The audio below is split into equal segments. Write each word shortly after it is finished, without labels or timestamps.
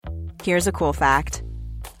Here's a cool fact.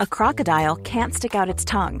 A crocodile can't stick out its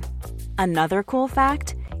tongue. Another cool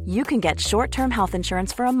fact, you can get short-term health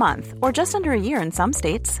insurance for a month or just under a year in some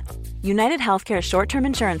states. United Healthcare short-term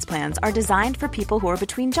insurance plans are designed for people who are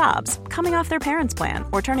between jobs, coming off their parents' plan,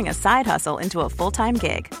 or turning a side hustle into a full-time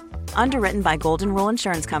gig. Underwritten by Golden Rule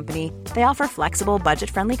Insurance Company, they offer flexible,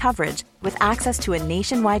 budget-friendly coverage with access to a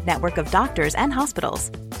nationwide network of doctors and hospitals.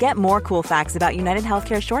 Get more cool facts about United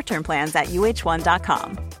Healthcare short-term plans at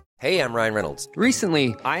uh1.com. Hey, I'm Ryan Reynolds.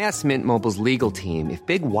 Recently, I asked Mint Mobile's legal team if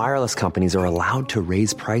big wireless companies are allowed to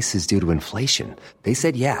raise prices due to inflation. They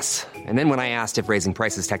said yes. And then when I asked if raising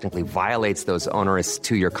prices technically violates those onerous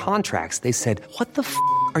two-year contracts, they said, "What the f***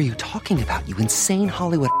 are you talking about, you insane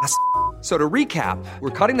Hollywood ass?" So to recap,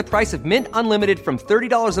 we're cutting the price of Mint Unlimited from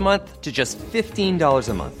 $30 a month to just $15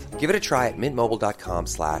 a month. Give it a try at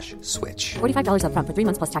mintmobile.com/switch. $45 up front for 3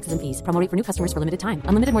 months plus taxes and fees. Promo rate for new customers for limited time.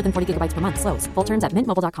 Unlimited more than 40 gigabytes per month. Slows full terms at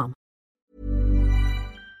mintmobile.com.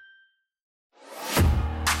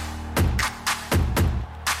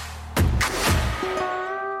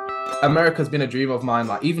 America's been a dream of mine,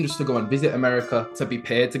 like even just to go and visit America, to be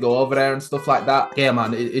paid to go over there and stuff like that. Yeah,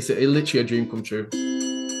 man, it's literally a dream come true.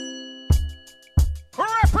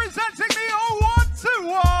 Representing the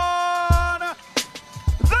 0121,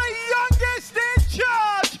 the youngest in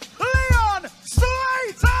charge, Leon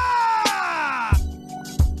Slater!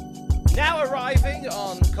 Now arriving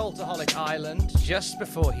on Cultaholic Island just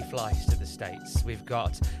before he flies to the States, we've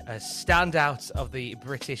got a standout of the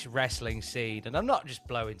British wrestling scene. And I'm not just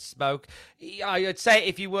blowing smoke. I'd say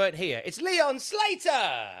if you weren't here, it's Leon Slater!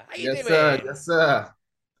 How you doing? Sir. Yes, sir.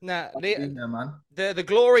 Now, man. The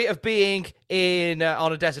glory of being in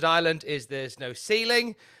on a desert island is there's no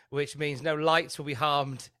ceiling, which means no lights will be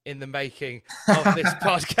harmed in the making of this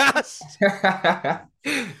podcast.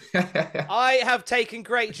 I have taken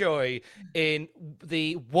great joy in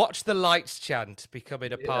the Watch the Lights chant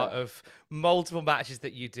becoming a part of multiple matches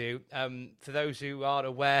that you do. For those who aren't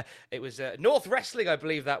aware, it was North Wrestling, I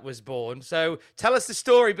believe, that was born. So tell us the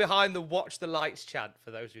story behind the Watch the Lights chant for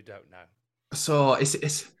those who don't know. So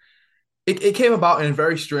it came about in a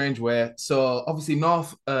very strange way. So obviously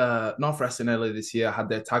North Wrestling earlier this year had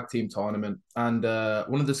their tag team tournament, and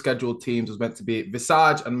one of the scheduled teams was meant to be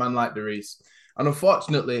Visage and Man Like DeReiss. And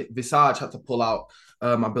unfortunately, Visage had to pull out.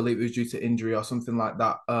 I believe it was due to injury or something like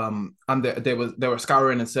that. And they were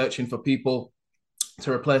scouring and searching for people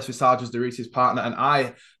to replace Visage as DeReiss's partner. And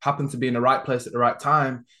I happened to be in the right place at the right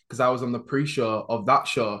time because I was on the pre-show of that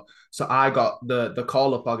show. So I got the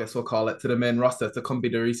call up, I guess we'll call it, to the main roster to come be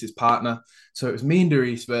DeReiss's partner. So it was me and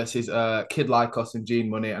DeReiss versus Kid Lycos and Gene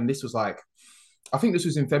Money. And this was I think this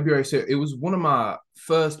was in February. So it was one of my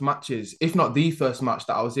first matches, if not the first match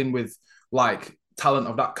that I was in with talent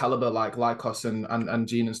of that caliber, like Lycos and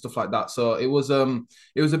Gene and stuff like that. So it was a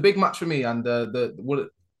big match for me. And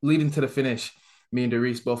leading to the finish, me and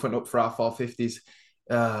DeReiss both went up for our 450s.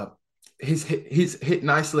 His hit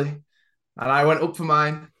nicely, and I went up for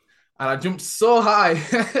mine. And I jumped so high.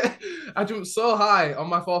 I jumped so high on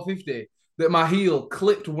my 450 that my heel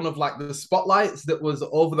clipped one of the spotlights that was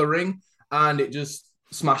over the ring, and it just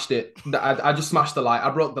smashed it. I just smashed the light. I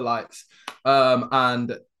broke the lights.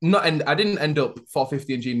 I didn't end up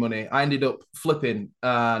 450 and Gene Money. I ended up flipping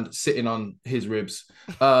and sitting on his ribs,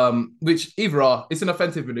 which either or, it's an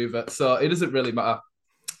offensive maneuver, so it doesn't really matter.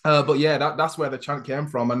 But yeah, that's where the chant came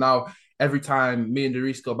from. And now every time me and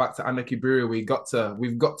DeReiss go back to Anarchy Brewery, we've got to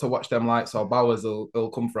watch them lights, or Bowers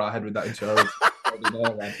will come for our head with that insurance.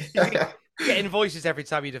 Getting voices every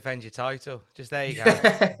time you defend your title. Just there you go.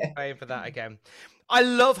 Paying for that again. I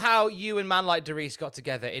love how you and Man Like DeReiss got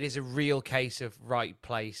together. It is a real case of right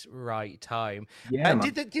place, right time. Yeah,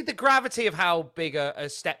 did the gravity of how big a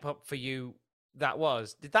step up for you that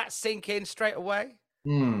was, did that sink in straight away?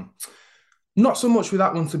 Not so much with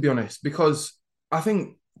that one, to be honest, because I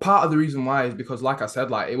think part of the reason why is because, like I said,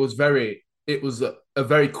 it was a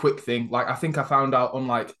very quick thing. I think I found out on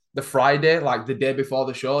the Friday, the day before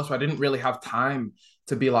the show, so I didn't really have time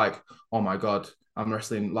to be like, oh my God, I'm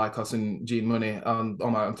wrestling Lycos and Gene Money,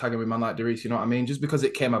 I'm tagging with Man Like DeReiss, you know what I mean? Just because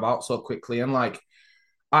it came about so quickly. And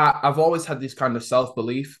I've always had this kind of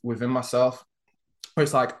self-belief within myself, where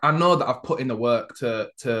it's I know that I've put in the work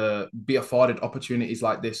to be afforded opportunities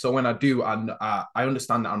like this. So when I do, I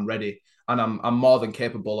understand that I'm ready. And I'm more than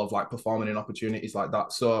capable of performing in opportunities like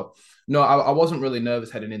that. So no, I wasn't really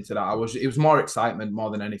nervous heading into that. It was more excitement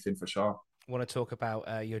more than anything, for sure. want to talk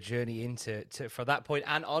about your journey from that point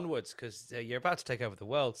and onwards, because you're about to take over the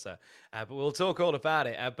world, sir. But we'll talk all about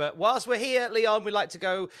it. But whilst we're here, Leon, we'd like to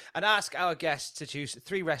go and ask our guests to choose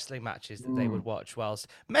 3 wrestling matches that they would watch whilst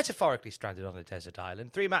metaphorically stranded on a desert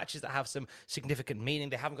island. 3 matches that have some significant meaning.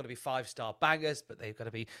 They haven't got to be 5-star bangers, but they've got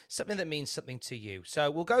to be something that means something to you.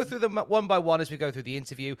 So we'll go through them one by one as we go through the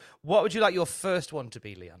interview. What would you like your first one to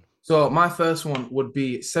be, Leon? So my first one would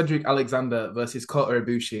be Cedric Alexander versus Kota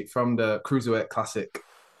Ibushi from the Cruiserweight Classic.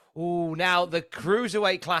 Oh, now the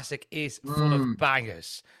Cruiserweight Classic is full of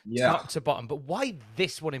bangers, top to bottom. But why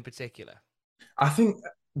this one in particular? I think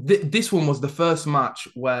this one was the first match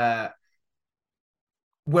where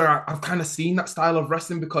I've kind of seen that style of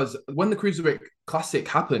wrestling, because when the Cruiserweight Classic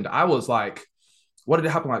happened, I was like, what did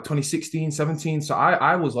it happen, like 2016, 17? So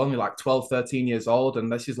I was only like 12, 13 years old.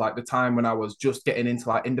 And this is like the time when I was just getting into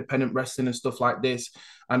like independent wrestling and stuff like this.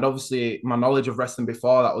 And obviously my knowledge of wrestling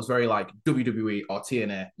before that was very like WWE or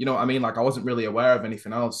TNA. You know what I mean? Like I wasn't really aware of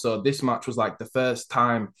anything else. So this match was like the first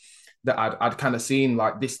time that I'd kind of seen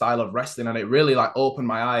like this style of wrestling. And it really like opened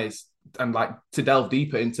my eyes and like to delve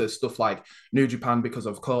deeper into stuff like New Japan because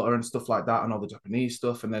of Kota and stuff like that, and all the Japanese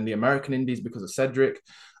stuff. And then the American Indies because of Cedric.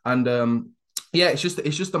 And, yeah, it's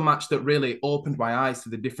just a match that really opened my eyes to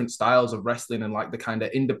the different styles of wrestling and like the kind of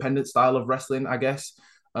independent style of wrestling, I guess.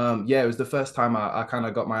 Yeah, it was the first time I kind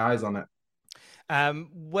of got my eyes on it.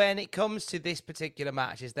 When it comes to this particular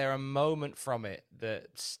match, is there a moment from it that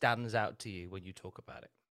stands out to you when you talk about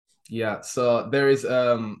it? Yeah, so there is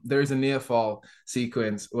a near fall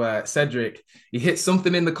sequence where Cedric, he hits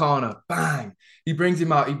something in the corner, bang, he brings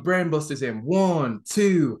him out, he brainbusters him, 1,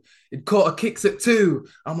 2, Kota kicks at 2.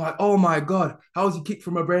 I'm like, oh my god, how has he kicked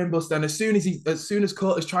from a brainbuster? And as soon as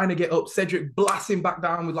Kota's trying to get up, Cedric blasts him back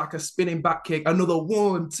down with like a spinning back kick, another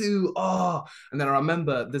 1, 2, oh. And then I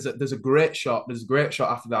remember there's a great shot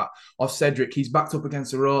after that of Cedric. He's backed up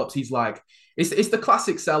against the ropes. He's like, it's the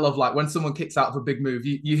classic sell of like when someone kicks out of a big move,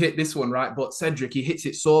 you hit this one, right? But Cedric, he hits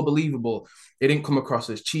it so believable. It didn't come across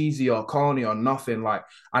as cheesy or corny or nothing. Like,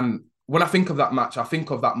 and when I think of that match, I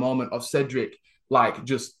think of that moment of Cedric, like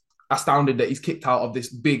just astounded that he's kicked out of this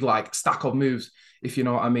big like stack of moves, if you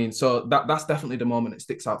know what I mean. So that's definitely the moment that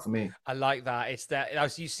sticks out for me. I like that. It's that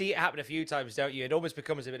you see it happen a few times, don't you? It almost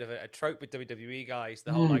becomes a bit of a trope with WWE guys.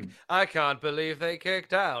 The whole like, I can't believe they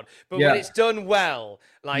kicked out. But when it's done well,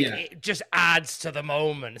 like it just adds to the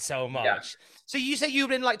moment so much. Yeah. So you say you've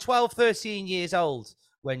been like 12, 13 years old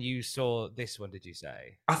when you saw this one, did you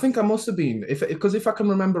say? I think I must have been, because if I can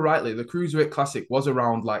remember rightly, the Cruiserweight Classic was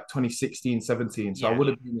around like 2016, 17. So I would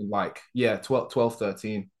have been in like, 12,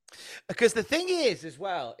 13. Because the thing is, as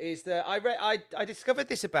well, is that I discovered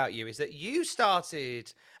this about you, is that you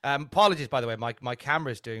started, apologies, by the way, my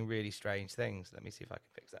camera's doing really strange things. Let me see if I can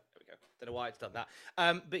fix that. There we go. Don't know why it's done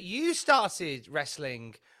that. But you started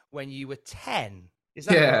wrestling when you were 10. Is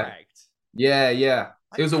that correct? Yeah.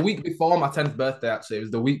 It was a week before my 10th birthday, actually. It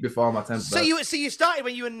was the week before my 10th birthday. So you started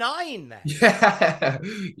when you were 9 then?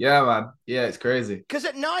 Yeah, man. Yeah, it's crazy. Because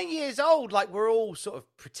at 9 years old, like, we're all sort of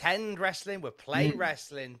pretend wrestling, we're play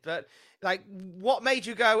wrestling. But, like, what made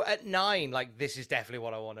you go at 9, like, this is definitely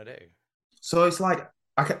what I want to do? So it's like,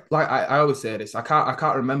 I always say this, I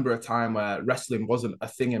can't remember a time where wrestling wasn't a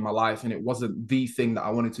thing in my life and it wasn't the thing that I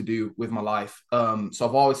wanted to do with my life. So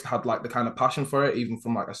I've always had like the kind of passion for it, even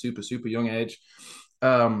from like a super, super young age.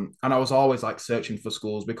 And I was always like searching for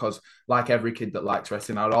schools because like every kid that likes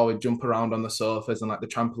wrestling, I'd always jump around on the sofas and like the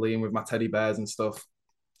trampoline with my teddy bears and stuff.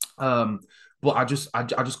 But I just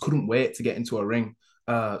couldn't wait to get into a ring.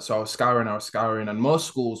 So I was scouring, and most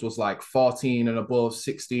schools was like 14 and above,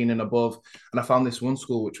 16 and above. And I found this one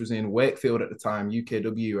school, which was in Wakefield at the time,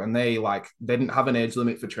 UKW, and they didn't have an age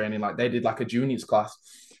limit for training. Like they did like a juniors class.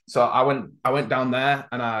 So I went down there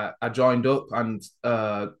and I joined up, and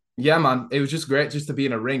yeah, man, it was just great just to be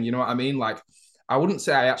in a ring. You know what I mean? Like, I wouldn't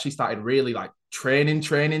say I actually started really like training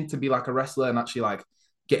to be like a wrestler and actually like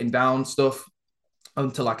getting down stuff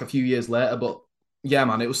until like a few years later. But yeah,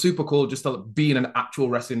 man, it was super cool just to be in an actual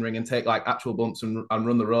wrestling ring and take like actual bumps and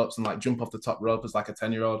run the ropes and like jump off the top rope as like a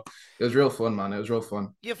 10-year-old. It was real fun, man. It was real fun.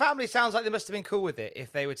 Your family sounds like they must have been cool with it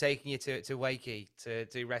if they were taking you to Wakey to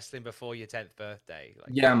do wrestling before your 10th birthday.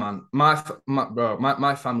 Like, yeah, man.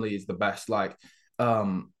 My family is the best. Like,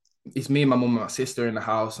 it's me and my mum and my sister in the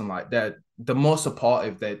house, and like they're the most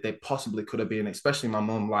supportive they possibly could have been, especially my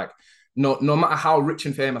mum. Like, no matter how rich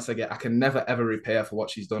and famous I get, I can never ever repay her for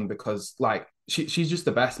what she's done, because like she's just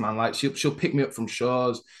the best, man. Like she'll pick me up from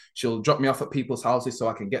shows, she'll drop me off at people's houses so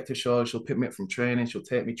I can get to shows, she'll pick me up from training, she'll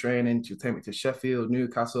take me training, she'll take me to Sheffield,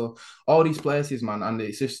 Newcastle, all these places, man. And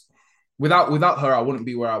it's just without her, I wouldn't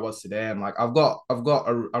be where I was today. And like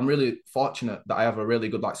I'm really fortunate that I have a really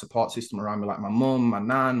good like support system around me. Like my mum, my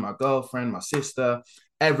nan, my girlfriend, my sister,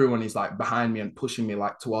 everyone is like behind me and pushing me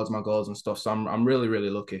like towards my goals and stuff. So I'm really,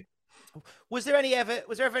 really lucky. Was there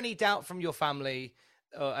ever any doubt from your family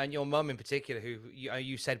and your mum in particular, who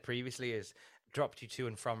you said previously has dropped you to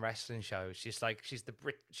and from wrestling shows? She's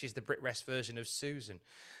the Brit Rest version of Susan,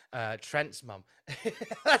 Trent's mum.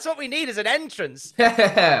 That's what we need as an entrance.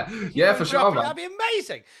 Yeah, for sure, man. That'd be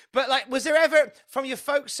amazing. But like, was there ever, from your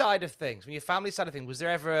folks' side of things, from your family side of things, was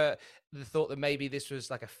there ever the thought that maybe this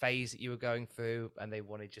was like a phase that you were going through and they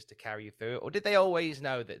wanted just to carry you through it? Or did they always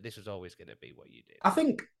know that this was always going to be what you did? I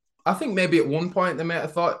think maybe at one point they may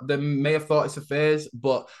have thought it's a phase,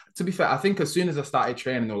 but to be fair, I think as soon as I started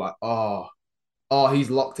training, they were like, oh,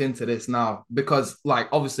 he's locked into this now. Because like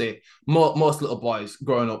obviously most little boys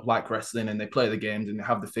growing up like wrestling and they play the games and they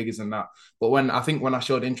have the figures and that. But when I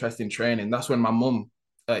showed interest in training, that's when my mum,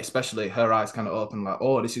 especially, her eyes kind of opened, like,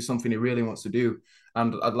 oh, this is something he really wants to do.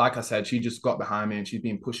 And like I said, she just got behind me and she's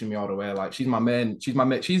been pushing me all the way. Like she's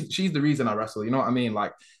the reason I wrestle. You know what I mean?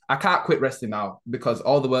 Like I can't quit wrestling now because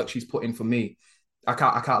all the work she's put in for me, I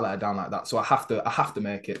can't let her down like that. So I have to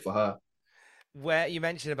make it for her. Where you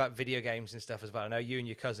mentioned about video games and stuff as well. I know you and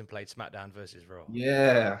your cousin played SmackDown versus Raw.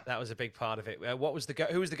 Yeah, that was a big part of it. Who was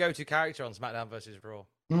the go-to character on SmackDown versus Raw?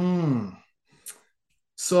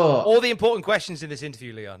 So all the important questions in this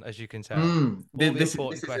interview, Leon, as you can tell. This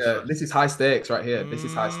is high stakes right here. This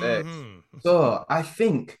is high stakes. So I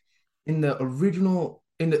think in the original,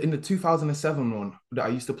 in the 2007 one that I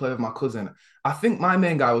used to play with my cousin, I think my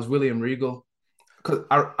main guy was William Regal. Because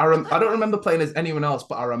I don't remember playing as anyone else,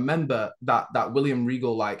 but I remember that William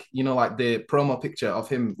Regal, like, you know, like the promo picture of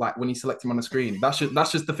him, like when you select him on the screen. That's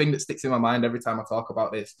just the thing that sticks in my mind every time I talk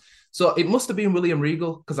about this. So it must have been William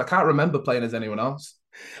Regal because I can't remember playing as anyone else.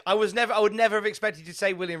 I would never have expected you to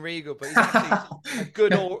say William Regal, but he's actually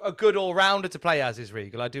a good all rounder to play as is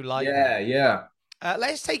Regal. I do like that. Yeah.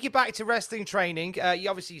 Let's take you back to wrestling training.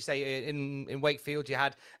 You say in Wakefield you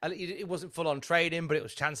had it wasn't full on training, but it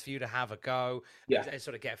was a chance for you to have a go, and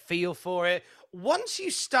sort of get a feel for it. Once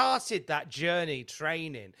you started that journey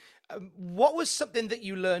training, what was something that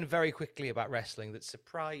you learned very quickly about wrestling that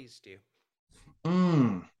surprised you?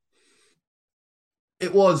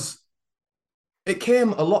 It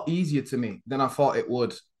came a lot easier to me than I thought it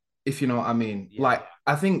would, if you know what I mean. Yeah. Like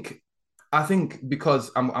I think because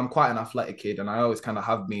I'm quite an athletic kid and I always kind of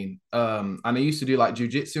have been. And I used to do like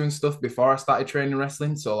jiu-jitsu and stuff before I started training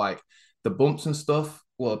wrestling. So like the bumps and stuff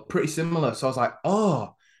were pretty similar. So I was like,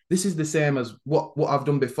 oh, this is the same as what I've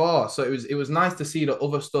done before. So it was nice to see that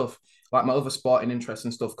other stuff, like my other sporting interests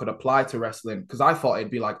and stuff, could apply to wrestling. Because I thought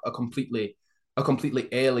it'd be like a completely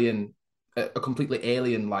alien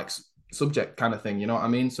like subject kind of thing. You know what I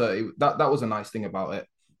mean? So that was a nice thing about it.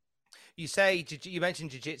 You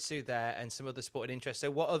mentioned jiu-jitsu there and some other sporting interests.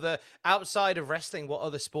 So what other, outside of wrestling, what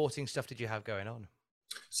other sporting stuff did you have going on?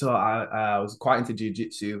 So I was quite into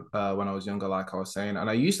jiu-jitsu when I was younger, like I was saying. And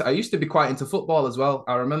I used to be quite into football as well.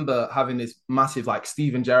 I remember having this massive like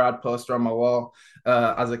Steven Gerrard poster on my wall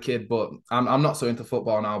as a kid, but I'm not so into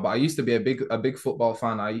football now. But I used to be a big football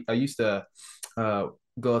fan. I used to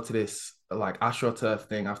go to this like AstroTurf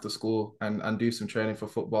thing after school and do some training for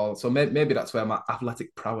football. So maybe that's where my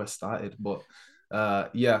athletic prowess started. But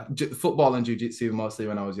football and jiu-jitsu mostly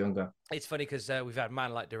when I was younger. It's funny because we've had a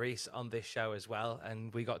man like Darius on this show as well,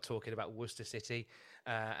 and we got talking about Worcester City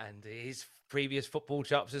and his previous football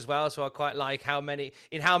chops as well. So I quite like how many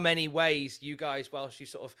ways you guys, whilst you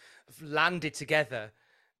sort of landed together,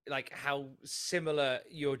 like how similar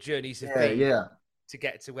your journeys have been to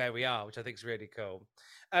get to where we are, which I think is really cool.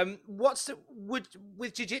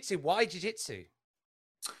 With jiu-jitsu, why jiu-jitsu?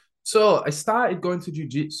 So I started going to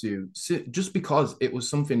jiu-jitsu just because it was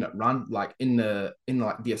something that ran like in the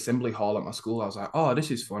assembly hall at my school. I was like, oh,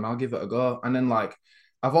 this is fun. I'll give it a go. And then like,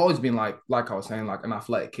 I've always been like I was saying, like an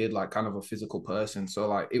athletic kid, like kind of a physical person. So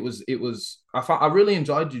like I really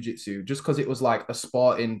enjoyed jiu-jitsu just because it was like a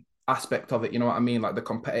sporting aspect of it. You know what I mean? Like the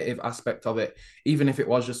competitive aspect of it, even if it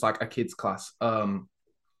was just like a kid's class.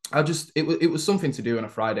 It was something to do on a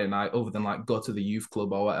Friday night other than like go to the youth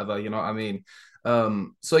club or whatever, you know what I mean?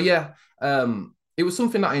 It was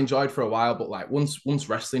something that I enjoyed for a while, but like once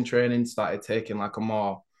wrestling training started taking like a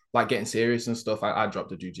more like getting serious and stuff, I dropped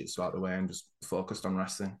the jiu-jitsu out the way and just focused on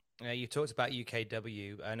wrestling. Yeah, you talked about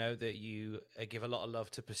UKW. I know that you give a lot of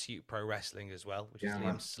love to Pursuit Pro Wrestling as well, which is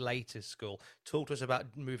Liam Slater's school. Talk to us about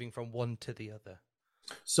moving from one to the other.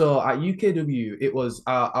 So at UKW, it was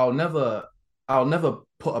I'll never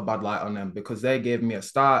put a bad light on them because they gave me a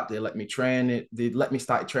start. They let me train it. They let me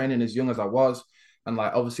start training as young as I was. And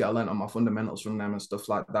like, obviously I learned on my fundamentals from them and stuff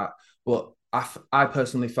like that. But I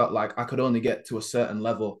personally felt like I could only get to a certain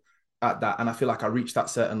level at that. And I feel like I reached that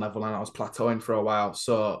certain level and I was plateauing for a while.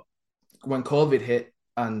 So when COVID hit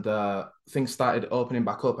and things started opening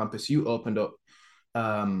back up and Pursuit opened up,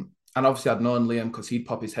 and obviously I'd known Liam because he'd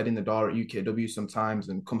pop his head in the door at UKW sometimes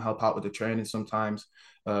and come help out with the training sometimes,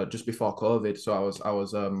 just before COVID. So I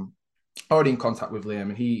was already in contact with Liam,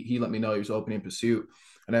 and he let me know he was opening Pursuit.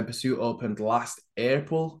 And then Pursuit opened last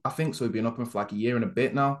April, I think. So we've been open for like a year and a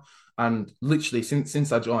bit now. And literally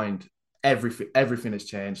since I joined, everything has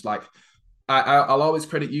changed. Like I'll always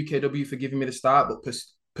credit UKW for giving me the start, but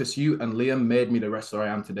Pursuit and Liam made me the wrestler I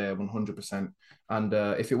am today, 100%. And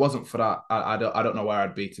if it wasn't for that, I don't know where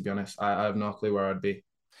I'd be, to be honest. I have no clue where I'd be.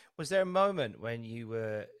 Was there a moment when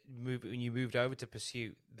you moved over to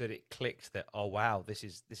Pursuit that it clicked that, oh wow, this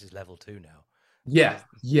is level 2 now? Yeah,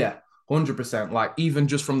 100%. Like even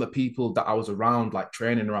just from the people that I was around, like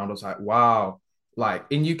training around, I was like, wow. Like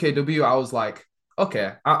in UKW, I was like,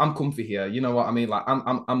 okay, I'm comfy here. You know what I mean? Like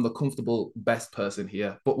I'm the comfortable best person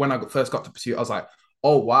here. But when I first got to Pursuit, I was like,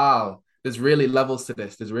 oh wow, there's really levels to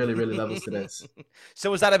this. There's really levels to this.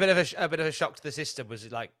 So was that a bit of a shock to the system? Was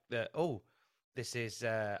it like this is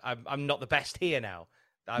I'm not the best here now?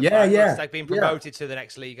 It's like being promoted to the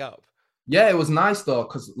next league up. Yeah, it was nice though,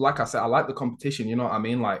 because like I said, I like the competition. You know what I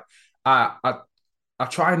mean? Like I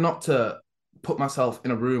try not to put myself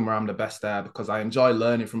in a room where I'm the best there because I enjoy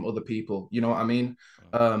learning from other people. You know what I mean?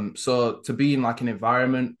 So to be in like an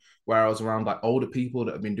environment where I was around like older people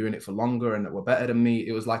that have been doing it for longer and that were better than me,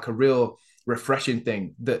 it was like a real refreshing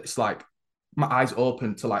thing. That's like my eyes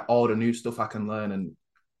open to like all the new stuff I can learn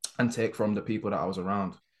and take from the people that I was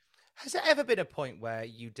around. Has there ever been a point where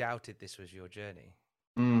you doubted this was your journey?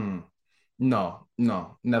 No,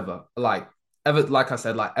 never. Like I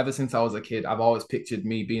said, like ever since I was a kid, I've always pictured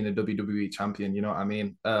me being a WWE champion. You know what I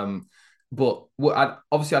mean? But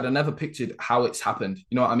I'd never pictured how it's happened.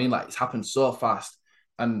 You know what I mean? Like it's happened so fast,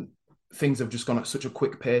 and things have just gone at such a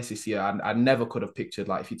quick pace this year. I never could have pictured.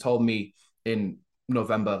 Like if you told me in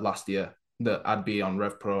November last year that I'd be on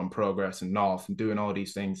Rev Pro and Progress and North and doing all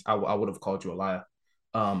these things, I would have called you a liar.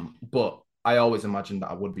 But I always imagined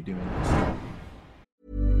that I would be doing this.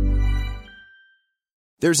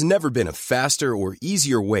 There's never been a faster or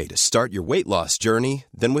easier way to start your weight loss journey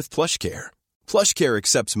than with PlushCare. PlushCare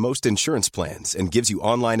accepts most insurance plans and gives you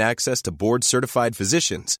online access to board-certified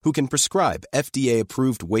physicians who can prescribe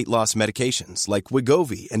FDA-approved weight loss medications like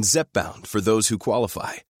Wegovy and Zepbound for those who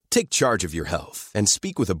qualify. Take charge of your health and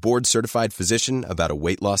speak with a board-certified physician about a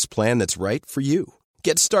weight loss plan that's right for you.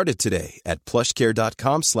 Get started today at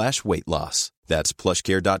plushcare.com/weight loss. That's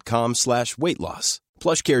plushcare.com/weight loss.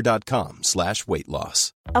 plushcare.com/weight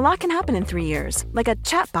loss. A lot can happen in 3 years, like a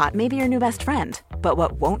chatbot may be your new best friend. But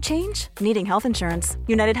what won't change? Needing health insurance.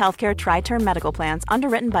 United Healthcare Tri-Term Medical Plans,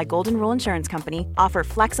 underwritten by Golden Rule Insurance Company, offer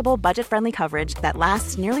flexible, budget-friendly coverage that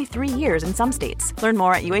lasts nearly 3 years in some states. Learn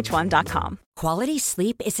more at uh1.com. Quality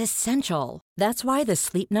sleep is essential. That's why the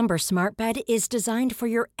Sleep Number Smart Bed is designed for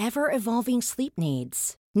your ever-evolving sleep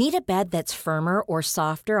needs. Need a bed that's firmer or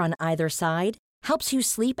softer on either side? Helps you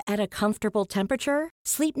sleep at a comfortable temperature?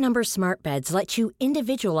 Sleep Number Smart Beds let you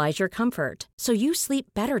individualize your comfort so you sleep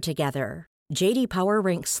better together. J.D. Power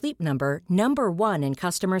ranks Sleep Number number 1 in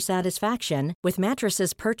customer satisfaction with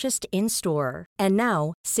mattresses purchased in-store. And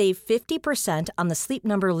now, save 50% on the Sleep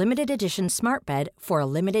Number Limited Edition Smart Bed for a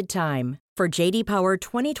limited time. For J.D. Power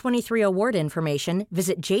 2023 award information,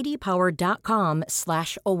 visit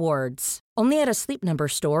jdpower.com/awards. Only at a Sleep Number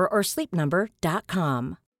store or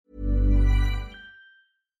sleepnumber.com.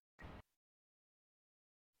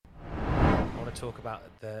 Talk about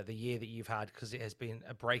the year that you've had, because it has been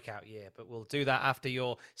a breakout year, but we'll do that after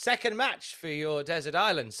your second match for your Desert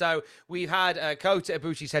Island. So we've had Kota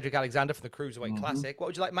Ibushi, Cedric Alexander for the Cruiserweight Classic. What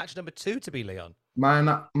would you like match number 2 to be, Leon? My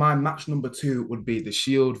match number 2 would be the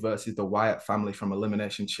Shield versus the Wyatt family from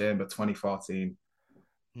Elimination Chamber 2014.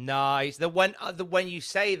 Nice. When you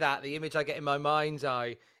say that, the image I get in my mind's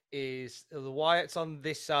eye is the Wyatts on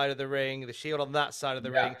this side of the ring, the Shield on that side of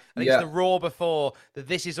the ring. I think it's the Raw before the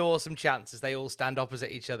This Is Awesome chants as they all stand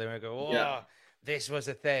opposite each other and go, this was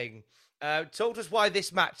a thing. Talk to us why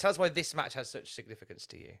this match. Tell us why this match has such significance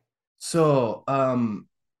to you. So,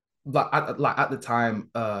 at the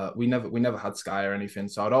time, we never had Sky or anything,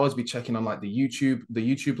 so I'd always be checking on like the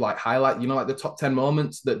YouTube like highlight, like the top 10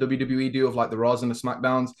 moments that WWE do of like the Raws and the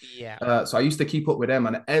SmackDowns. Yeah. So I used to keep up with them,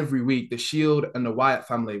 and every week the Shield and the Wyatt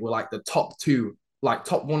family were like the top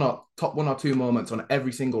one or two moments on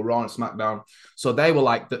every single Raw and SmackDown. So they were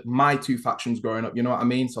like my two factions growing up. You know what I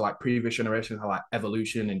mean? So like previous generations had like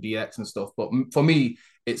Evolution and DX and stuff, but for me,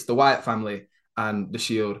 it's the Wyatt family. and the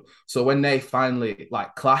Shield. So when they finally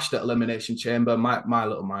like clashed at Elimination Chamber, my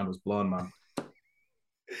little mind was blown, man.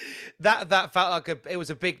 That felt like it was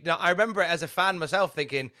a big. I remember it as a fan myself,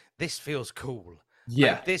 thinking this feels cool.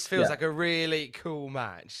 Yeah, like, this feels like a really cool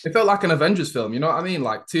match. It felt like an Avengers film. You know what I mean?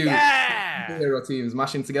 Like two Yeah! hero teams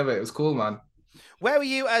mashing together. It was cool, man. Where were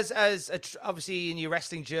you as obviously in your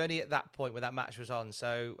wrestling journey at that point when that match was on?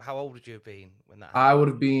 So how old would you have been when that happened? I would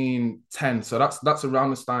have been 10. So that's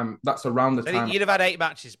around this time. That's around the time. You'd have had 8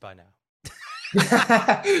 matches by now.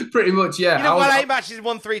 Pretty much, yeah. You'd have won 8 matches and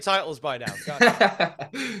won 3 titles by now.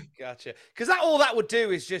 Gotcha. Because all that would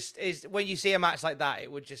do is when you see a match like that,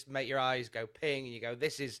 it would just make your eyes go ping and you go,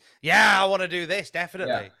 I want to do this,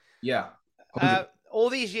 definitely. Yeah. All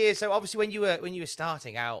these years, so obviously when you were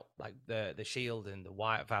starting out, like the Shield and the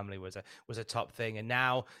Wyatt family was a top thing, and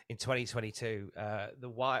now in 2022,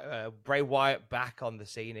 Bray Wyatt back on the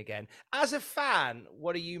scene again. As a fan,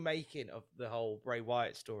 what are you making of the whole Bray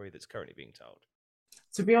Wyatt story that's currently being told?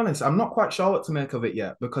 To be honest, I'm not quite sure what to make of it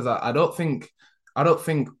yet because I don't think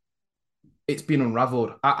it's been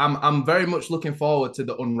unraveled. I'm very much looking forward to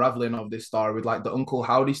the unraveling of this story with like the Uncle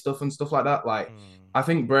Howdy stuff and stuff like that. Like, I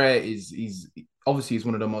think Bray he's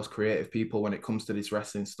one of the most creative people when it comes to this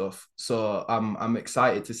wrestling stuff. So I'm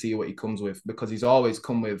excited to see what he comes with because he's always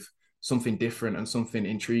come with something different and something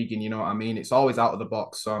intriguing. You know what I mean? It's always out of the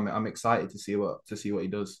box. So I'm excited to see what he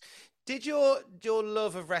does. Did your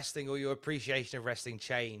love of wrestling or your appreciation of wrestling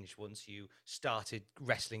change once you started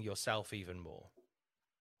wrestling yourself even more?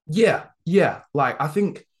 Yeah. Like I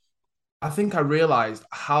think I realized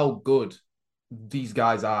how good these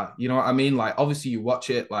guys are. You know what I mean? Like obviously you watch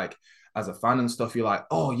it like as a fan and stuff, you're like,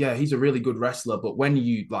 oh yeah, he's a really good wrestler. But when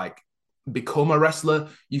you like become a wrestler,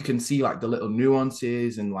 you can see like the little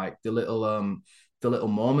nuances and like the little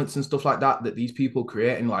moments and stuff like that these people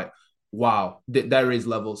create, and like, wow, there is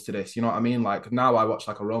levels to this. You know what I mean? Like now I watch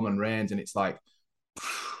like a Roman Reigns and it's like,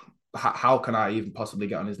 how can I even possibly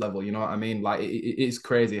get on his level? You know what I mean? Like it is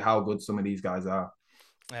crazy how good some of these guys are.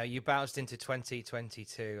 You bounced into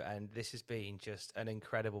 2022, and this has been just an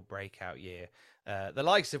incredible breakout year. The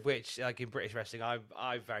likes of which, like in British wrestling,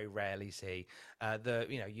 I very rarely see.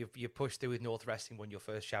 You pushed through with North Wrestling, won your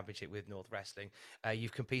first championship with North Wrestling.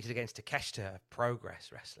 You've competed against Takeshita,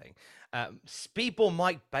 Progress Wrestling. Speedball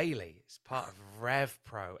Mike Bailey is part of Rev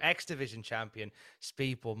Pro, X Division champion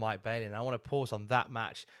Speedball Mike Bailey. And I want to pause on that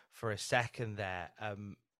match for a second there.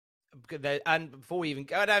 And before we even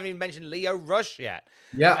go, I haven't even mentioned Lio Rush yet.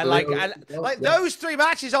 Yeah, and those 3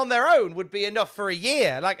 matches on their own would be enough for a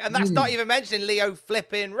year. And that's not even mentioning Lio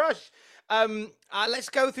flipping Rush. Let's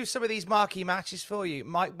go through some of these marquee matches for you,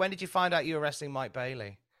 Mike. When did you find out you were wrestling Mike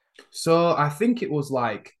Bailey? So I think it was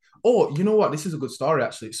like, oh, you know what? This is a good story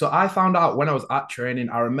actually. So I found out when I was at training.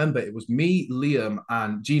 I remember it was me, Liam,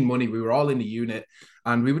 and Gene Money. We were all in the unit,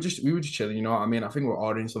 and we were just chilling. You know what I mean? I think we were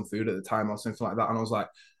ordering some food at the time or something like that. And I was like,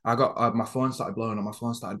 I got my phone started blowing up. My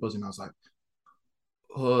phone started buzzing. I was like,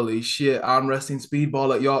 holy shit, I'm wrestling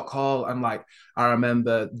Speedball at York Hall. And like, I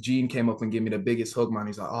remember Gene came up and gave me the biggest hug, man.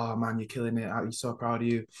 He's like, oh man, you're killing it. I'm so proud of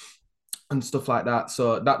you and stuff like that.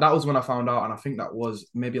 So that was when I found out. And I think that was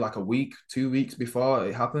maybe like a week, 2 weeks before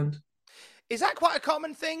it happened. Is that quite a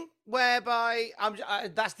common thing whereby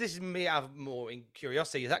this is me out of more in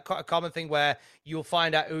curiosity. Is that quite a common thing where you'll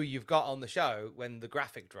find out who you've got on the show when the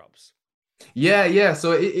graphic drops? Yeah.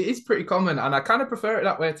 So it is pretty common, and I kind of prefer it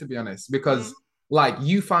that way, to be honest, because like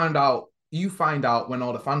you find out when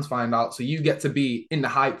all the fans find out, so you get to be in the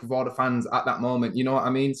hype of all the fans at that moment. You know what I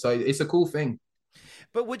mean? So it's a cool thing.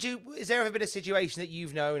 But is there ever been a situation that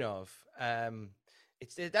you've known of? I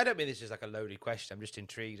don't mean this is like a loaded question. I'm just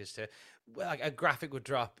intrigued as to like a graphic would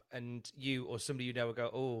drop and you or somebody you know would go,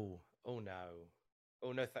 oh no.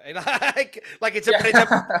 Oh no! Like it's like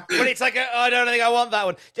I don't think I want that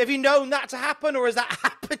one. Have you known that to happen, or has that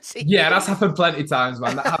happened to you? Yeah, that's happened plenty of times,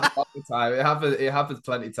 man. That happens all the time. It happens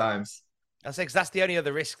plenty of times. That's the only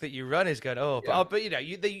other risk that you run is going, but you know,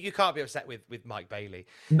 you can't be upset with Mike Bailey.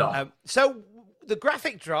 No. So the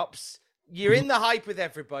graphic drops. You're in the hype with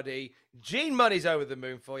everybody. Gene Money's over the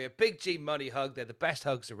moon for you. Big Gene Money hug. They're the best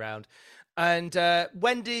hugs around. And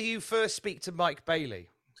when do you first speak to Mike Bailey?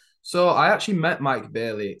 So I actually met Mike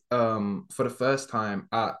Bailey for the first time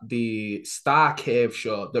at the Star Cave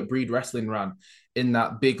show that Breed Wrestling ran in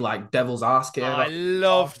that big like Devil's Arse cave. Oh, I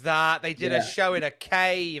loved that. They did a show in a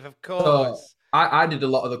cave, of course. So I did a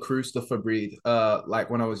lot of the crew stuff for Breed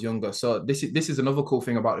like when I was younger. So this is another cool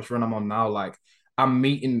thing about this run I'm on now. Like I'm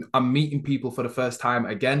meeting people for the first time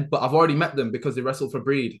again, but I've already met them because they wrestled for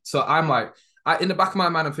Breed. So I'm like, in the back of my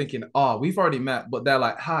mind, I'm thinking, oh, we've already met, but they're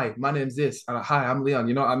like, hi, my name's this, and hi, I'm Leon.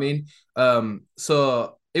 You know what I mean?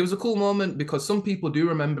 So it was a cool moment because some people do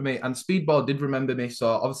remember me, and Speedball did remember me. So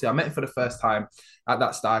obviously, I met him for the first time at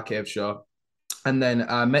that Star Cave show, and then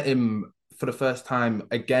I met him for the first time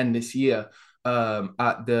again this year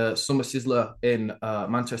at the Summer Sizzler in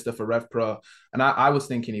Manchester for Rev Pro. And I was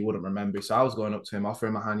thinking he wouldn't remember. So I was going up to him,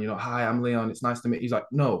 offering my hand, hi, I'm Leon. It's nice to meet you. He's like,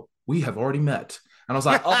 no, we have already met. And I was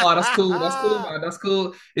like, oh, that's cool. That's cool, man. That's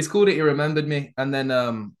cool. It's cool that he remembered me. And then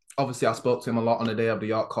obviously I spoke to him a lot on the day of the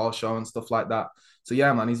York Call show and stuff like that. So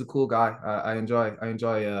yeah, man, he's a cool guy. I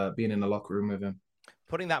enjoy being in the locker room with him.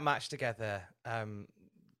 Putting that match together,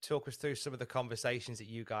 talk us through some of the conversations that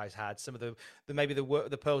you guys had, some of the maybe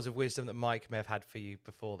the pearls of wisdom that Mike may have had for you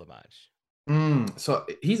before the match. So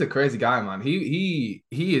he's a crazy guy, man. He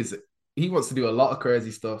wants to do a lot of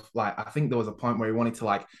crazy stuff. Like, I think there was a point where he wanted to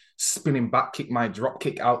like spinning back kick my drop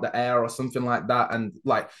kick out the air or something like that. And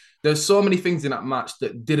like, there's so many things in that match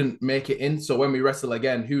that didn't make it in. So when we wrestle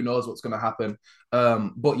again, who knows what's going to happen.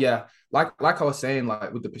 But yeah, like I was saying,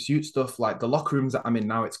 like with the pursuit stuff, like the locker rooms that I'm in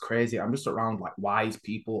now, it's crazy. I'm just around like wise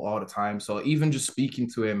people all the time. So even just speaking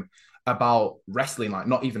to him about wrestling, like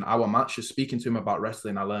not even our match, just speaking to him about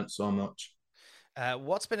wrestling, I learned so much.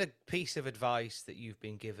 What's been a piece of advice that you've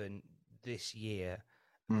been given this year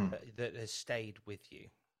that has stayed with you?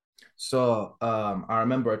 So I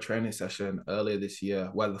remember a training session earlier this year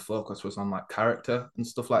where the focus was on like character and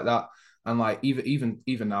stuff like that. And like even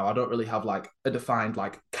now, I don't really have like a defined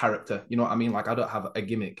like character. You know what I mean? Like I don't have a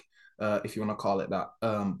gimmick, if you want to call it that.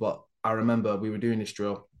 But I remember we were doing this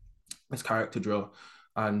drill, this character drill,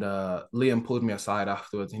 and Liam pulled me aside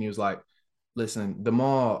afterwards, and he was like, "Listen, the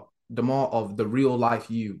more of the real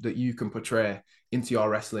life you that you can portray into your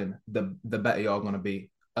wrestling, the better you're gonna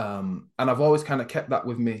be." And I've always kind of kept that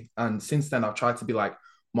with me. And since then, I've tried to be like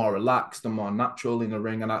more relaxed and more natural in the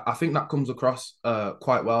ring, and I think that comes across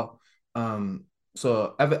quite well.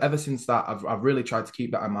 So ever since that, I've really tried to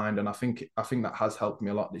keep that in mind, and I think that has helped me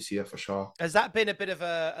a lot this year for sure. Has that been a bit of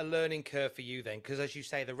a learning curve for you then? Because as you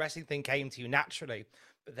say, the wrestling thing came to you naturally,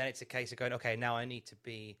 but then it's a case of going, okay, now I need to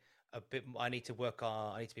be I need to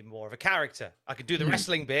be more of a character. I can do the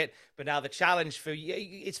wrestling bit, but now the challenge for you,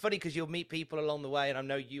 it's funny because you'll meet people along the way, and I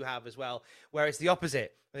know you have as well, where it's the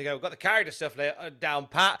opposite. They go, I've got the character stuff down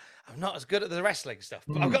pat. I'm not as good at the wrestling stuff,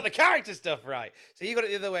 but I've got the character stuff right. So you got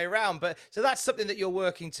it the other way around. But so that's something that you're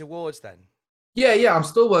working towards then. Yeah. I'm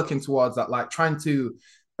still working towards that, like trying to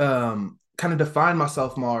kind of define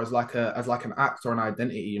myself more as like an act or an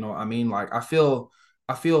identity. You know what I mean? Like I feel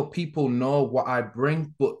people know what I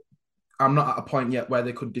bring, but I'm not at a point yet where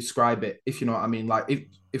they could describe it, if you know what I mean. Like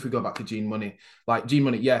if we go back to Gene Money,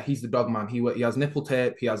 yeah, he's the dog man. He has nipple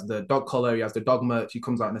tape, he has the dog collar, he has the dog merch, he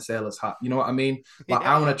comes out in a sailor's hat. You know what I mean? Like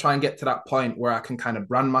I want to try and get to that point where I can kind of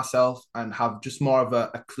brand myself and have just more of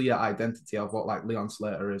a clear identity of what like Leon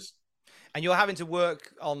Slater is. And you're having to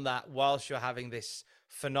work on that whilst you're having this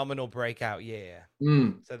phenomenal breakout year.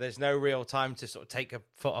 So there's no real time to sort of take a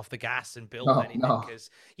foot off the gas and build anything because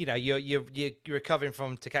you're recovering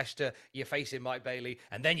from Takeshita, you're facing Mike Bailey,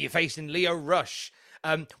 and then you're facing Lio Rush.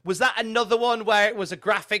 Was that another one where it was a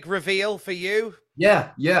graphic reveal for you? Yeah.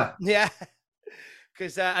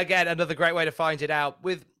 Because again, another great way to find it out.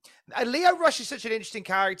 With Lio Rush is such an interesting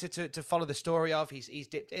character to follow the story of. He's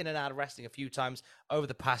dipped in and out of wrestling a few times over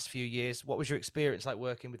the past few years. What was your experience like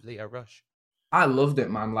working with Lio Rush? I loved it,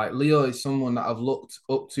 man. Like Lio is someone that I've looked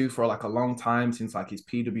up to for like a long time since like his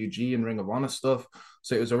PWG and Ring of Honor stuff.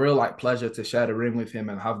 So it was a real like pleasure to share the ring with him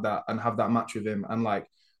and have that match with him. And like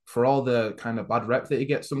for all the kind of bad rep that he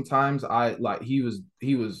gets sometimes, he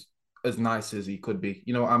was as nice as he could be.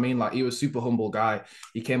 You know what I mean? Like he was a super humble guy.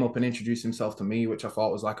 He came up and introduced himself to me, which I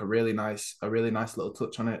thought was like a really nice little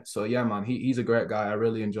touch on it. So yeah, man, he's a great guy. I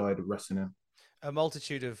really enjoyed wrestling him. A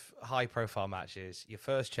multitude of high-profile matches, your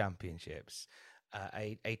first championships,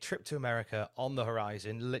 a trip to America on the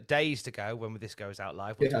horizon, days to go when this goes out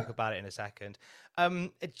live. We'll talk about it in a second. A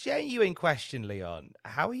genuine question, Leon.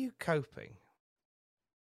 How are you coping?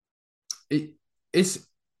 It's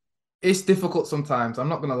difficult sometimes. I'm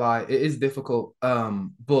not gonna lie, it is difficult.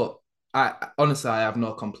 But I honestly have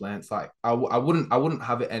no complaints. Like I wouldn't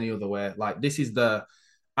have it any other way. Like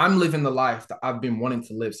I'm living the life that I've been wanting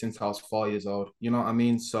to live since I was 4 years old. You know what I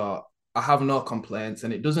mean? So I have no complaints,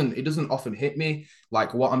 and it doesn't often hit me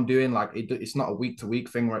like what I'm doing. Like it's not a week to week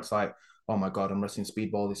thing where it's like, oh my God, I'm wrestling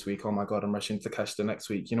Speedball this week. Oh my God, I'm wrestling Takeshita next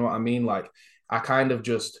week. You know what I mean? Like I kind of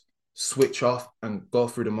just switch off and go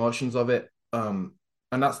through the motions of it. And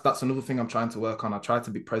that's another thing I'm trying to work on. I try to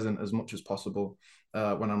be present as much as possible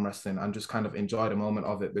when I'm wrestling and just kind of enjoy the moment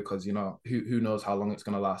of it because, you know, who knows how long it's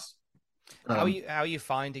going to last. How are you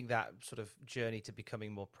finding that sort of journey to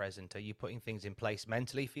becoming more present? Are you putting things in place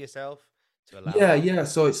mentally for yourself to allow Yeah, that? yeah.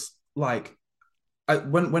 So it's like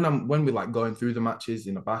when we're like going through the matches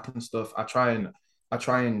in the back and stuff, I try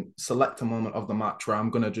and select a moment of the match where I'm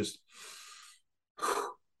gonna just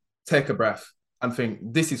take a breath and think,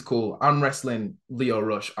 this is cool. I'm wrestling Lio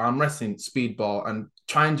Rush. I'm wrestling Speedball, and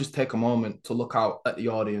try and just take a moment to look out at the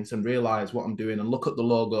audience and realize what I'm doing and look at the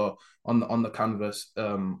logo on the canvas.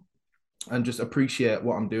 And just appreciate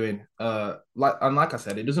what I'm doing. Like I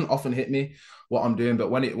said, it doesn't often hit me what I'm doing, but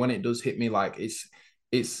when it does hit me, like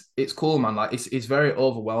it's cool, man. Like it's very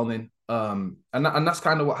overwhelming. And that's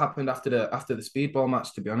kind of what happened after the Speedball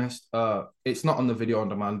match, to be honest. It's not on the video on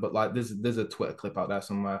demand, but like there's a Twitter clip out there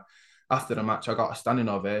somewhere. After the match, I got a standing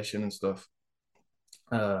ovation and stuff.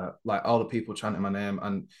 Like all the people chanting my name,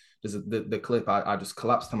 and there's the clip. I just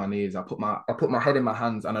collapsed to my knees. I put my head in my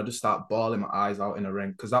hands, and I just start bawling my eyes out in the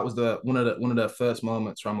ring, because that was one of the first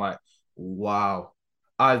moments where I'm like, wow,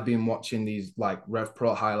 I've been watching these like Rev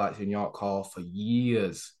Pro highlights in York Hall for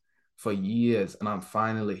years, and I'm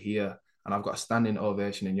finally here, and I've got a standing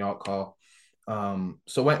ovation in York Hall.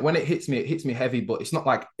 So when it hits me heavy, but it's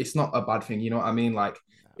not a bad thing, you know what I mean? Like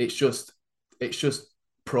it's just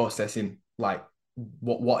processing like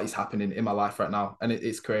what is happening in my life right now, and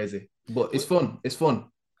it's crazy, but it's fun. It's fun.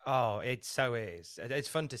 Oh, it so is. It's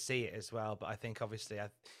fun to see it as well. But I think obviously,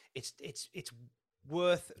 it's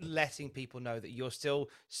worth letting people know that you're still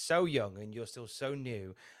so young and you're still so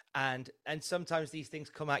new, and sometimes these things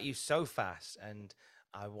come at you so fast, and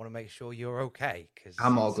I want to make sure you're okay, because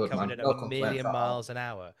I'm all it's good, coming man. at No a million complaints at all. miles an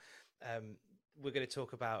hour. We're going to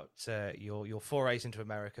talk about your forays into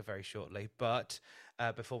America very shortly, but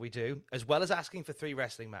before we do, as well as asking for 3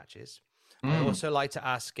 wrestling matches, I also like to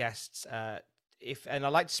ask guests and I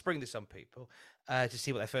like to spring this on people to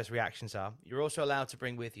see what their first reactions are. You're also allowed to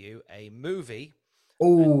bring with you a movie,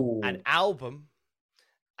 an album,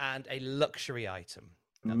 and a luxury item.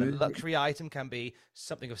 Now, the luxury item can be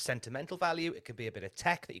something of sentimental value. It can be a bit of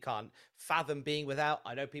tech that you can't fathom being without.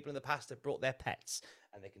 I know people in the past have brought their pets,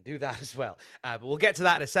 and they can do that as well. But we'll get to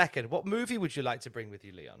that in a second. What movie would you like to bring with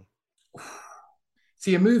you, Leon?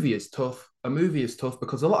 See, a movie is tough. A movie is tough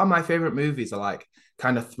because a lot of my favorite movies are like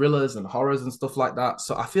kind of thrillers and horrors and stuff like that.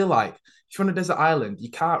 So I feel like if you're on a desert island,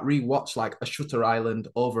 you can't rewatch like a Shutter Island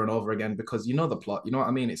over and over again, because you know the plot. You know what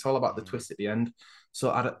I mean? It's all about the twist at the end.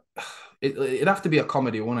 So it'd have to be a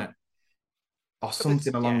comedy, wouldn't it? Or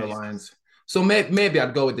something along the lines. So maybe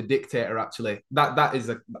I'd go with The Dictator. Actually,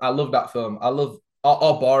 I love that film. I love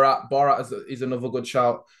or Borat. Borat is another good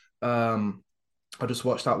shout. I just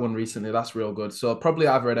watched that one recently. That's real good. So probably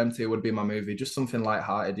either at MT would be my movie, just something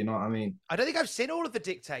light-hearted. You know what I mean? I don't think I've seen all of The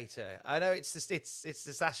Dictator. I know it's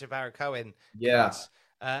the Sacha Baron Cohen. Yeah.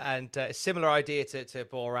 And a similar idea to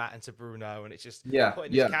Borat and to Bruno, and it's just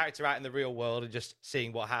putting this character out in the real world and just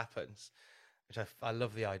seeing what happens, which I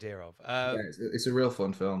love the idea of. It's a real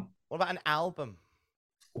fun film. What about an album?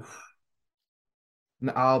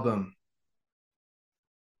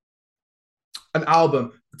 An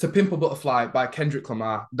album, To Pimp a Butterfly by Kendrick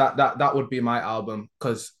Lamar. That would be my album,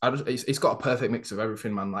 because it's got a perfect mix of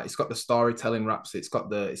everything, man. Like it's got the storytelling raps, it's got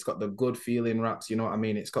the good feeling raps. You know what I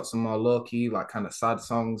mean? It's got some more low key, like kind of sad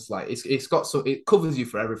songs. Like it covers you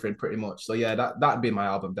for everything pretty much. So yeah, that'd be my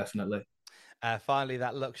album definitely. Finally,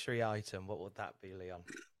 that luxury item. What would that be, Leon?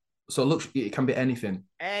 So look, it can be anything.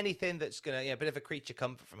 Anything that's gonna, a bit of a creature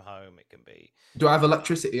comfort from home. It can be. Do I have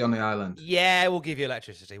electricity on the island? Yeah, we'll give you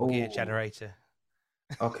electricity. We'll give you a generator.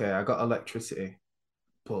 Okay, I got electricity,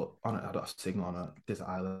 but I don't have signal on a desert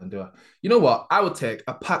island, do I? You know what? I would take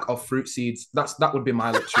a pack of fruit seeds. That would be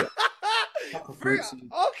my luxury. Fruit seeds.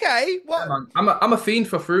 Okay, what? Yeah, man. I'm a fiend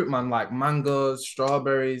for fruit, man. Like mangoes,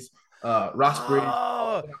 strawberries, raspberries.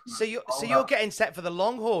 Oh, so you're getting set for the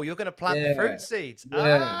long haul. You're going to plant the fruit seeds.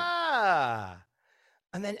 Yeah.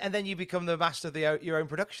 And then you become the master of your own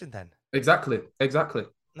production. Then exactly.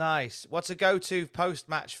 Nice. What's a go-to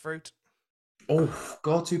post-match fruit? Oh,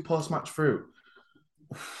 go-to post-match fruit.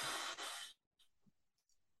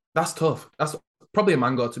 That's tough. That's probably a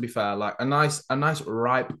mango, to be fair. Like a nice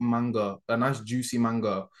ripe mango, a nice juicy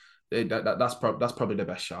mango. That's probably the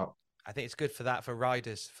best shout. I think it's good for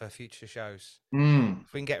riders for future shows.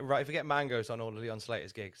 If we get mangoes on all of Leon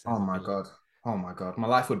Slater's gigs. Oh my god, my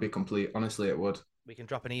life would be complete. Honestly, it would. We can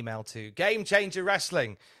drop an email to Game Changer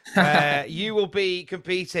Wrestling, where you will be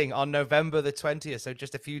competing on November the 20th, so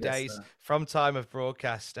just a few days from time of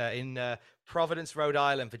broadcast in Providence, Rhode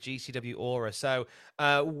Island for GCW Aura. So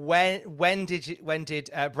when did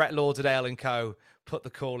Brett Lauderdale and co. put the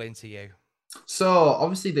call into you? So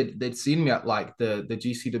obviously they'd seen me at like the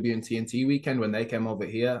GCW and TNT weekend when they came over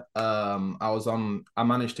here. I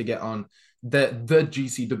managed to get on the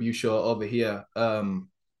GCW show over here.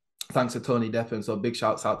 thanks to Tony Deppen. So big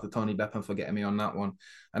shouts out to Tony Deppen for getting me on that one.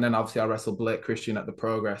 And then obviously I wrestled Blake Christian at the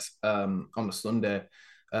Progress on the Sunday.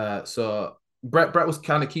 So Brett was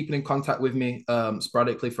kind of keeping in contact with me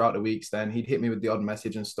sporadically throughout the weeks. Then he'd hit me with the odd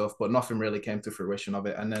message and stuff, but nothing really came to fruition of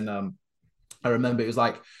it. And then I remember it was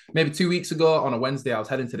like maybe 2 weeks ago on a Wednesday, I was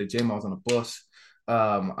heading to the gym. I was on a bus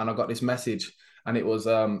and I got this message, and it was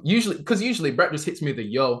usually Brett just hits me with a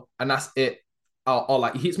yo, and that's it. Or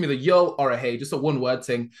like he hits me with a yo or a hey, just a one word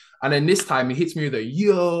thing. And then this time he hits me with a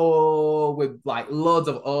yo with like loads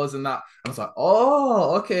of O's and that. And I was like,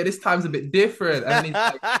 oh, okay, this time's a bit different. And he's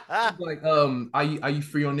like, are you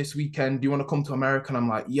free on this weekend? Do you want to come to America? And I'm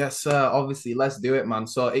like, yes, sir, obviously, let's do it, man.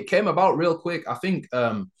 So it came about real quick. I think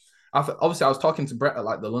obviously I was talking to Brett at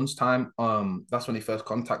like the lunchtime. That's when he first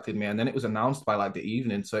contacted me, and then it was announced by like the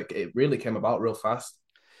evening. So it really came about real fast.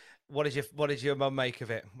 What did your mum make of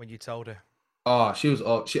it when you told her? Oh, she was.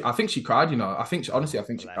 I think she cried. You know, I think she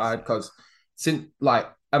cried because since like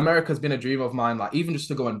America's been a dream of mine. Like even just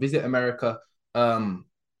to go and visit America,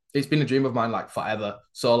 it's been a dream of mine like forever.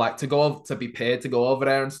 So like to be paid to go over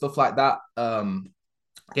there and stuff like that.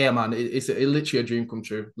 Yeah, man, it's literally a dream come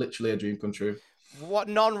true. Literally a dream come true. What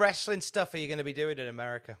non-wrestling stuff are you going to be doing in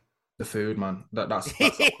America? The food, man. That's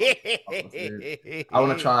I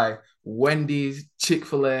want to try Wendy's,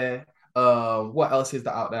 Chick-fil-A. What else is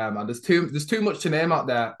that out there, man? There's too much to name out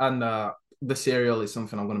there, and the cereal is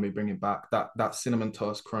something I'm going to be bringing back. That cinnamon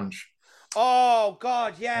toast crunch. Oh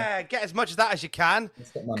God, yeah! Get as much of that as you can,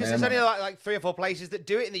 because there's only like 3 or 4 places that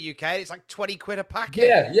do it in the UK. And it's like 20 quid a packet.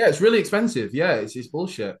 Yeah, it's really expensive. Yeah, it's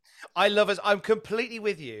bullshit. I'm completely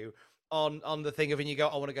with you on the thing of when you go,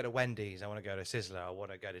 I want to go to Wendy's, I want to go to Sizzler, I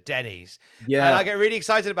want to go to Denny's. Yeah. And I get really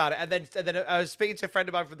excited about it. And then I was speaking to a friend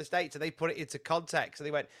of mine from the States, and they put it into context. And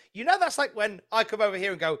they went, that's like when I come over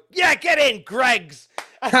here and go, yeah, get in, Greg's.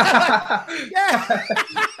 Yeah.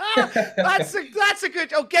 that's a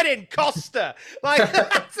good, get in, Costa. Like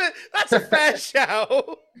that's a fair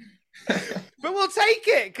shout. But we'll take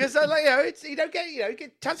it because you don't get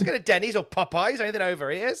get chance to go to Denny's or Popeyes or anything over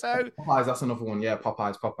here. So Popeyes, that's another one. Yeah,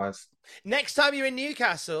 Popeyes. Next time you're in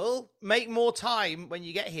Newcastle, make more time when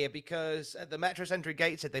you get here, because at the Metro Centre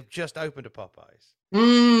Gateshead they've just opened a Popeyes.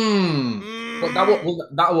 But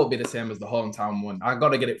that won't be the same as the hometown one. I got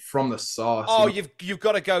to get it from the source. Oh, you've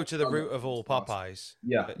got to go to the root of all Popeyes.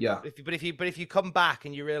 Yeah, But if you come back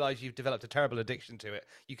and you realise you've developed a terrible addiction to it,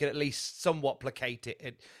 you can at least somewhat placate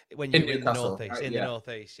it when you're in the northeast. The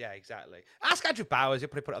northeast, yeah, exactly. Ask Andrew Bowers. He'll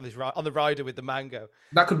probably put it on the rider with the mango.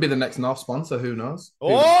 That could be the next North sponsor. Who knows?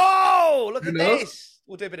 Oh, look at this.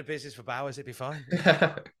 We'll do a bit of business for Bowers. It'd be fine.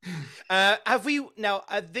 Have we now?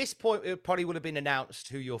 At this point, it probably would have been announced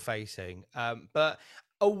who you're facing. But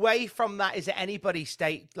away from that, is there anybody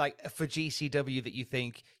like for GCW that you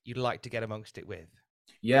think you'd like to get amongst it with?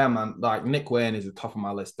 Yeah, man. Like Nick Wayne is the top of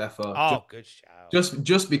my list, defo. Oh, good shout.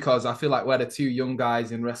 Just because I feel like we're the 2 young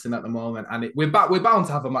guys in wrestling at the moment, and we're bound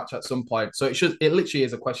to have a match at some point. So it literally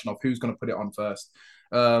is a question of who's going to put it on first.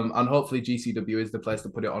 And hopefully GCW is the place to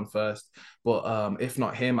put it on first. But if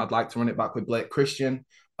not him, I'd like to run it back with Blake Christian.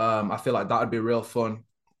 I feel like that would be real fun.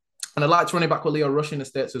 And I'd like to run it back with Leo Rush in the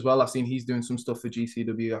States as well. I've seen he's doing some stuff for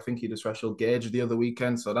GCW. I think he just wrestled Gage the other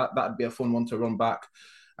weekend. So that'd be a fun one to run back.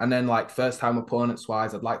 And then like first time opponents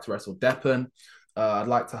wise, I'd like to wrestle Deppen. I'd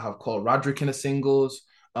like to have Cole Radrick in the singles.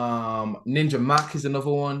 Ninja Mac is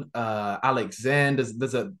another one. Alex Zane.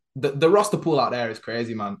 The roster pool out there is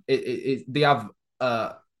crazy, man. They have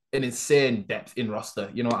an insane depth in roster.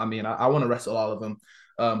 You know what I mean? I want to wrestle all of them.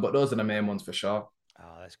 But those are the main ones for sure.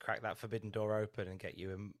 Oh, let's crack that forbidden door open and get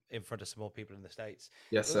you in front of some more people in the States.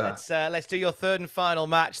 Yes, sir. Let's do your third and final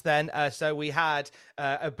match then. So we had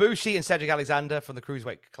Ibushi and Cedric Alexander from the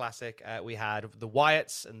Cruiserweight Classic. We had the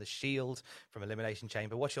Wyatts and the Shield from Elimination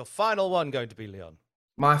Chamber. What's your final one going to be, Leon?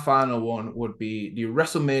 My final one would be the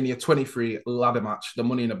WrestleMania 23 ladder match, the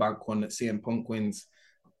Money in the Bank one that CM Punk wins.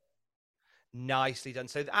 Nicely done.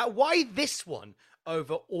 So why this one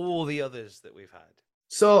over all the others that we've had?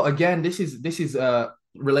 So again, this is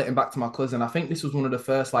relating back to my cousin. I think this was one of the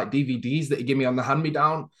first like DVDs that he gave me on the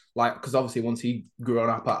hand-me-down. Like, because obviously once he grown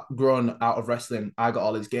out of wrestling, I got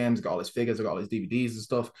all his games, got all his figures, I got all his DVDs and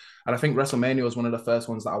stuff. And I think WrestleMania was one of the first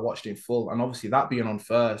ones that I watched in full. And obviously that being on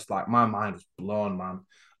first, like my mind was blown, man.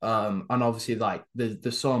 And obviously like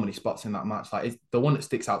there's so many spots in that match. Like the one that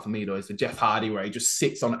sticks out for me though is the Jeff Hardy where he just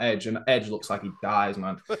sits on Edge and Edge looks like he dies,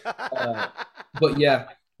 man. But yeah,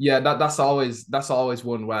 that's always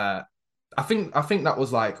one where I think that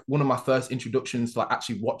was like one of my first introductions to like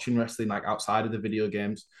actually watching wrestling like outside of the video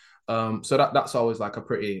games. So that's always like a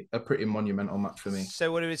pretty monumental match for me.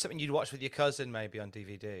 So would it be something you'd watch with your cousin maybe on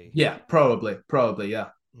DVD? Yeah, probably, yeah.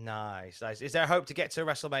 Nice. Is there a hope to get to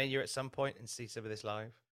WrestleMania at some point and see some of this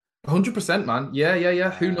live? 100%, man.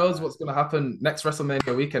 Yeah. Who knows what's going to happen next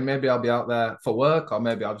WrestleMania weekend? Maybe I'll be out there for work, or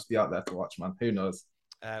maybe I'll just be out there to watch, man. Who knows?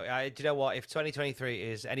 Do you know what? If 2023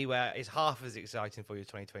 is half as exciting for you as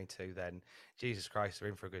 2022, then Jesus Christ, we're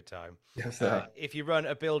in for a good time. Yes, sir. If you run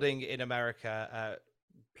a building in America,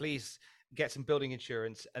 please get some building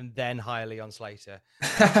insurance and then hire Leon Slater.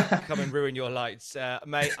 Come and ruin your lights.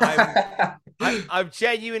 Mate, I'm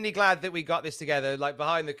genuinely glad that we got this together. Like,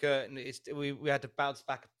 behind the curtain, we had to bounce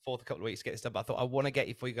back and forth a couple of weeks to get this done. But I thought, I want to get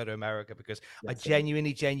you before you go to America, because I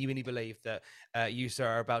genuinely believe that you, sir,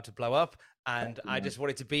 are about to blow up. And I just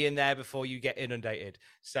wanted to be in there before you get inundated.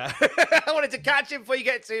 So I wanted to catch him before you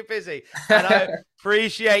get too busy. And I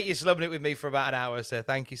appreciate you slumming it with me for about an hour, so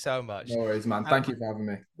thank you so much. No worries, man. Thank you for having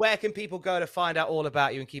me. Where can people go to find out all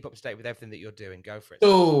about you and keep up to date with everything that you're doing? Go for it.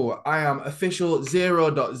 So I am official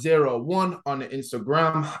 0.01 on the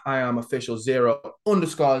Instagram. I am official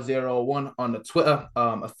 0_01 on the Twitter.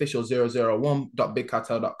 Official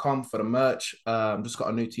 001.bigcartel.com for the merch. Just got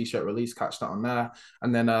a new t-shirt release. Catch that on there.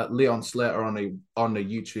 And then Leon Slater on the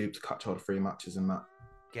YouTube to catch all the free matches and that.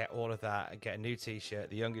 Get all of that and get a new t-shirt.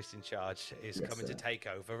 The youngest in charge is coming to take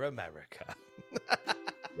over America.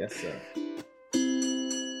 Yes, sir.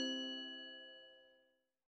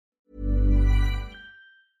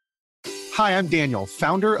 Hi, I'm Daniel,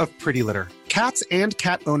 founder of Pretty Litter. Cats and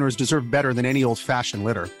cat owners deserve better than any old-fashioned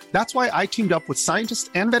litter. That's why I teamed up with scientists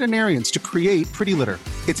and veterinarians to create Pretty Litter.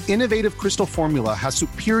 Its innovative crystal formula has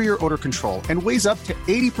superior odor control and weighs up to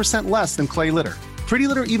 80% less than clay litter. Pretty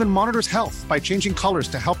Litter even monitors health by changing colors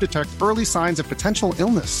to help detect early signs of potential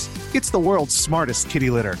illness. It's the world's smartest kitty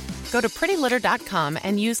litter. Go to prettylitter.com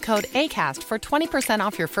and use code ACAST for 20%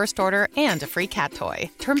 off your first order and a free cat toy.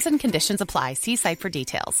 Terms and conditions apply. See site for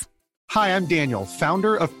details. Hi, I'm Daniel,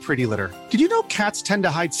 founder of Pretty Litter. Did you know cats tend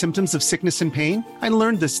to hide symptoms of sickness and pain? I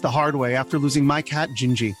learned this the hard way after losing my cat,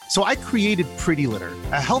 Gingy. So I created Pretty Litter,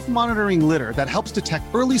 a health monitoring litter that helps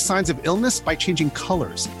detect early signs of illness by changing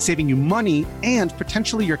colors, saving you money and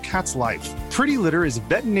potentially your cat's life. Pretty Litter is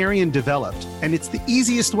veterinarian developed, and it's the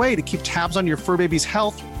easiest way to keep tabs on your fur baby's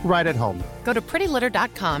health right at home. Go to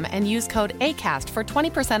prettylitter.com and use code ACAST for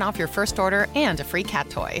 20% off your first order and a free cat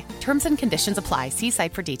toy. Terms and conditions apply. See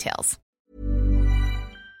site for details.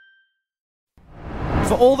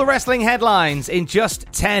 For all the wrestling headlines in just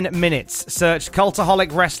 10 minutes, search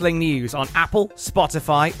Cultaholic Wrestling News on Apple,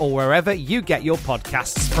 Spotify, or wherever you get your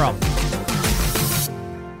podcasts from.